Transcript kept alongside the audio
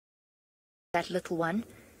that little one.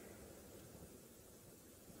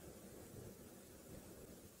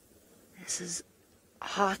 This is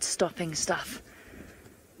heart-stopping stuff.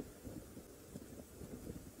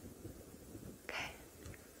 Okay,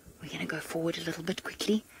 we're going to go forward a little bit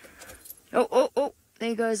quickly. Oh,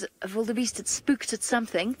 there goes a wildebeest. It's spooked at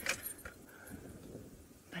something,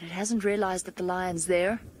 but it hasn't realized that the lion's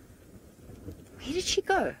there. Where did she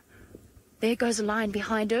go? There goes a lion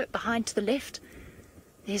behind her, behind to the left.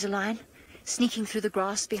 There's a lion sneaking through the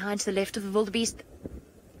grass behind to the left of the wildebeest.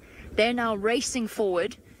 They're now racing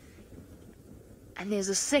forward. And there's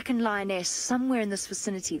a second lioness somewhere in this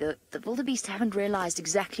vicinity. The wildebeest haven't realized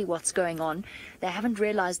exactly what's going on. They haven't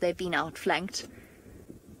realized they've been outflanked.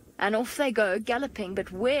 And off they go, galloping.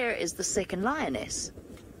 But where is the second lioness?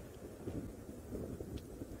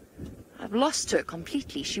 I've lost her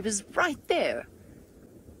completely. She was right there.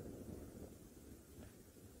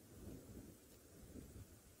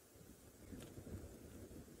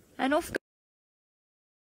 And off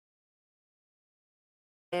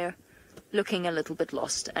there, looking a little bit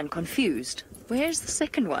lost and confused. Where's the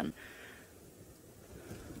second one?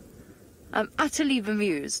 I'm utterly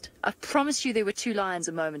bemused. I promised you there were 2 lions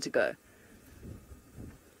a moment ago.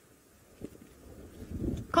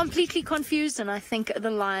 Completely confused, and I think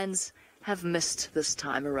the lions have missed this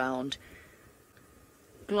time around.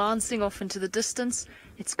 Glancing off into the distance,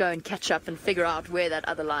 let's go and catch up and figure out where that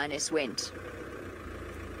other lioness went.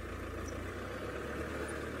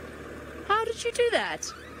 How did you do that?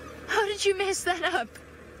 How did you mess that up?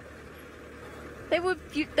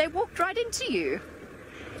 They walked right into you.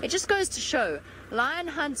 It just goes to show, lion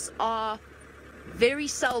hunts are very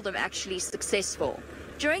seldom actually successful.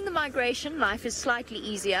 During the migration, life is slightly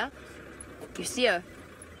easier. You see her.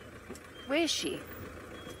 Where is she?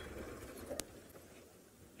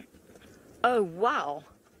 Oh, wow.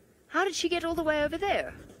 How did she get all the way over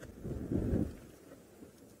there?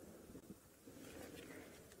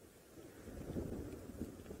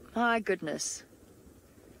 My goodness.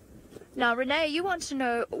 Now, Renee, you want to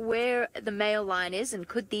know where the male lion is, and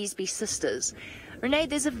could these be sisters? Renee,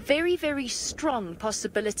 there's a very, very strong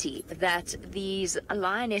possibility that these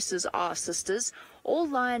lionesses are sisters. All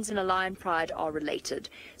lions in a lion pride are related.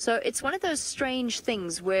 So it's one of those strange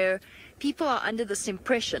things where people are under this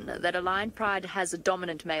impression that a lion pride has a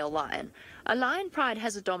dominant male lion. A lion pride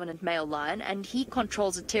has a dominant male lion, and he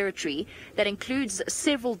controls a territory that includes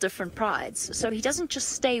several different prides. So he doesn't just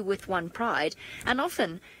stay with one pride, and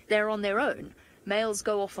often they're on their own. Males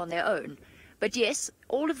go off on their own. But yes,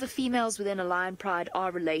 all of the females within a lion pride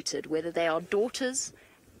are related, whether they are daughters,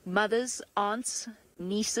 mothers, aunts,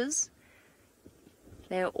 nieces.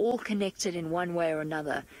 They are all connected in one way or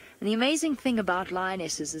another. And the amazing thing about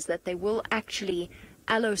lionesses is that they will actually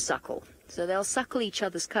allosuckle. So they'll suckle each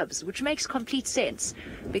other's cubs, which makes complete sense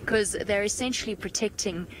because they're essentially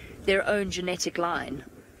protecting their own genetic line.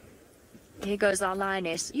 Here goes our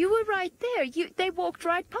lioness. You were right there. They walked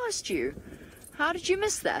right past you. How did you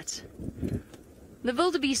miss that? The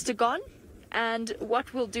wildebeest are gone. And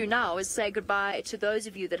what we'll do now is say goodbye to those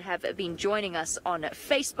of you that have been joining us on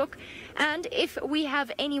Facebook. And if we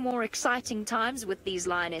have any more exciting times with these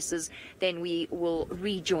lionesses, then we will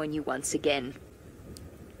rejoin you once again.